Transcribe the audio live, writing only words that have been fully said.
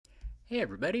Hey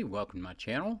everybody, welcome to my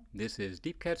channel. This is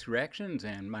Deep Cuts Reactions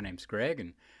and my name's Greg,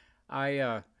 and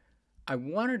I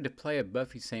wanted to play a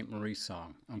Buffy Sainte-Marie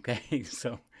song, okay?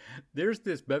 So there's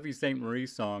this Buffy Sainte-Marie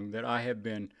song that I have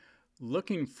been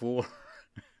looking for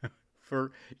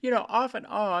for, off and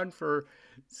on for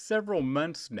several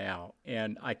months now,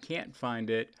 and I can't find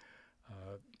it.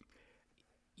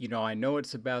 I know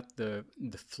it's about the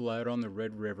flood on the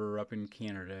Red River up in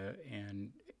Canada,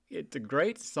 and it's a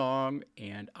great song,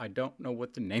 and I don't know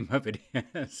what the name of it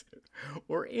is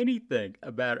or anything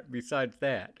about it besides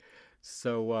that.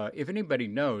 So if anybody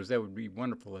knows, that would be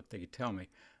wonderful if they could tell me.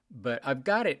 But I've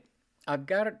got it. I've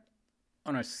got it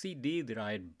on a CD that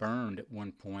I had burned at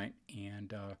one point,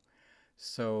 and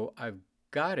so I've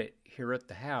got it here at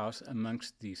the house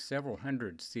amongst the several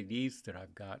hundred CDs that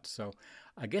I've got. So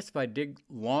I guess if I dig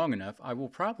long enough, I will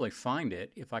probably find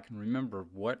it if I can remember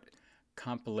what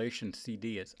compilation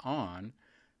CD it's on.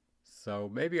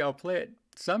 So maybe I'll play it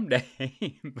someday,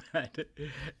 but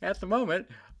at the moment,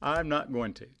 I'm not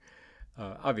going to,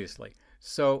 obviously.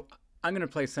 So I'm going to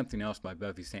play something else by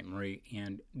Buffy Sainte-Marie,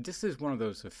 and this is one of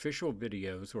those official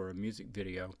videos or a music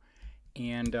video,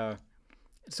 and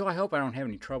so I hope I don't have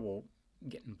any trouble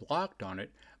getting blocked on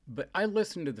it. But I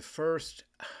listened to the first,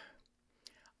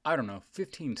 I don't know,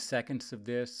 15 seconds of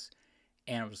this,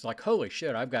 and it was like, holy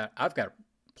shit, I've got to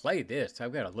play this.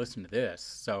 I've got to listen to this.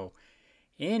 So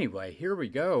anyway, here we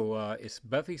go. It's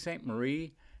Buffy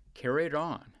Sainte-Marie, Carry It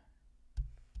On.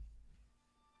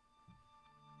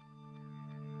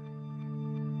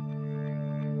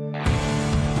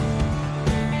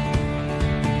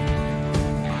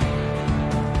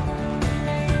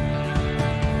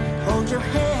 Hold your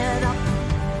head up,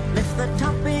 lift the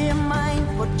top of your mind,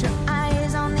 put your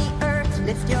eyes on the earth,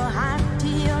 lift your heart to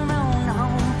your own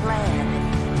home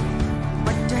planet.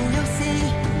 What do you see?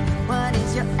 What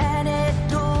is your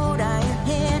attitude? Are you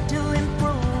here to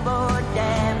improve or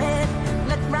damn it?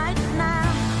 Look right now,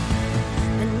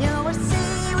 and you will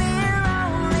see we're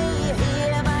only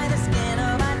here by the skin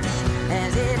of our teeth,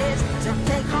 as it is. So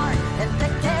take heart and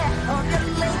take care of your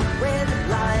link with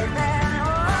life.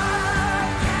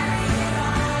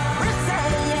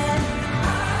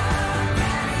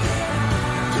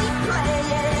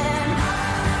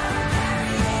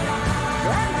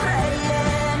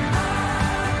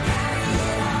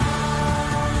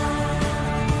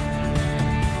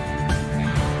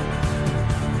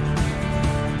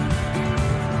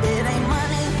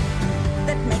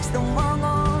 The world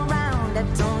go round,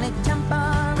 it's only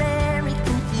temporary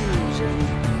confusion.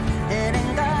 It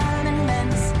ain't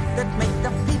governments that make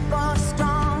the people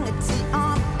strong, it's the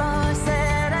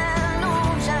opposite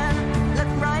illusion.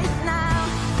 Look right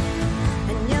now,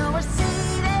 and you will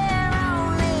see they're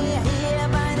only here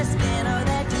by the skin of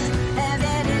their teeth, as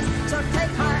it is. So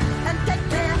take heart and take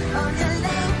care of your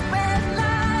link with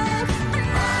life.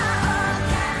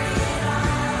 Carry it on.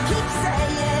 Keep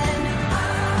saying.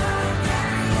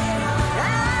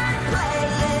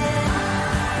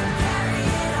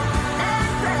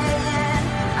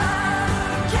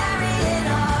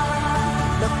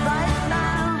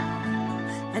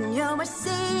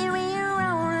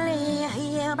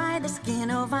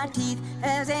 Teeth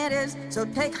as it is, so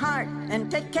take heart and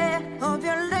take care of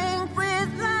your link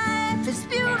with life. It's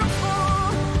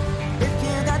beautiful if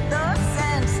you got the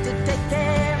sense to take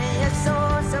care of your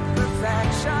source of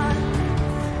perfection.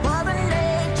 Mother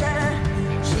Nature,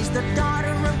 she's the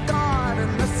daughter of God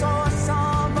and the source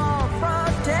of all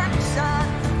protection.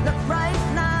 Look right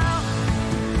now,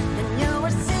 and you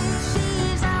will see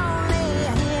she's only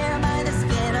here by the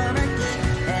skin of her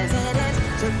teeth, as it is.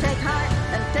 So take heart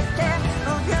and take care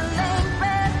of your link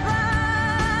with life.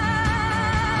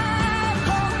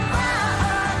 Oh,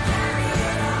 carry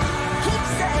it on. Keep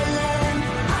saying,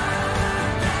 carry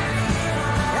it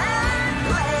on. And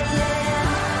playing, carry it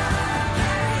on.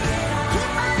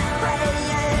 Keep on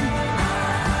praying,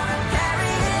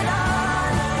 carry it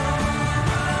on.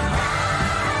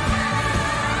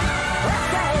 We're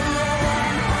saying,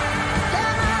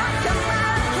 come on,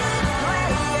 keep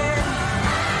playing.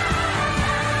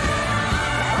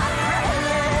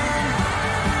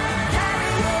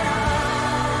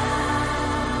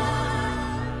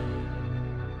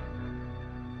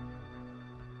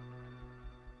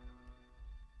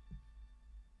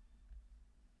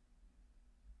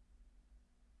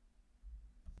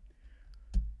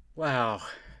 Wow,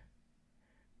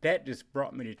 that just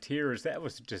brought me to tears. That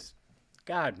was just,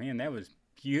 God, man, that was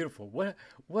beautiful.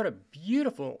 What a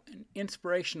beautiful and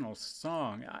inspirational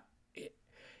song. It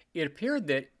appeared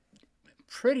that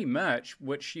pretty much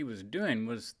what she was doing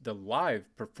was the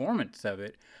live performance of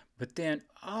it, but then,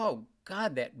 oh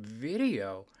God, that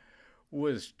video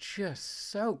was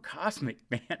just so cosmic,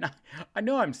 man. I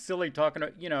know I'm silly talking,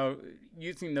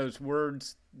 using those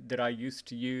words that I used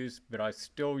to use, but I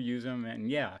still use them.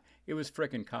 And yeah, it was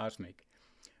freaking cosmic.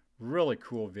 Really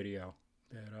cool video.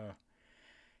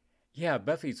 Yeah,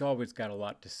 Buffy's always got a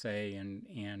lot to say,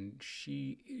 and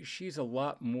she's a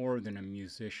lot more than a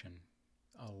musician.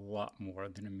 A lot more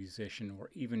than a musician,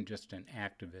 or even just an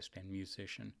activist and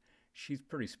musician. She's a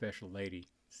pretty special lady.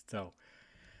 So,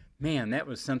 man, that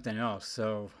was something else.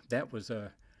 So that was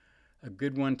a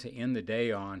good one to end the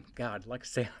day on. God, like I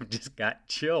say, I've just got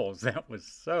chills. That was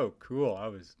so cool.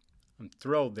 I'm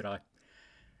thrilled that I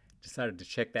decided to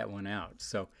check that one out.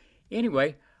 So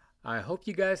anyway, I hope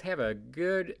you guys have a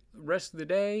good rest of the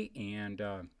day, and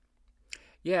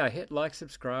yeah, hit like,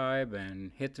 subscribe,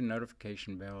 and hit the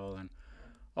notification bell, and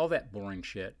all that boring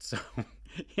shit. So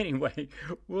anyway,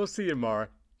 we'll see you tomorrow.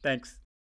 Thanks.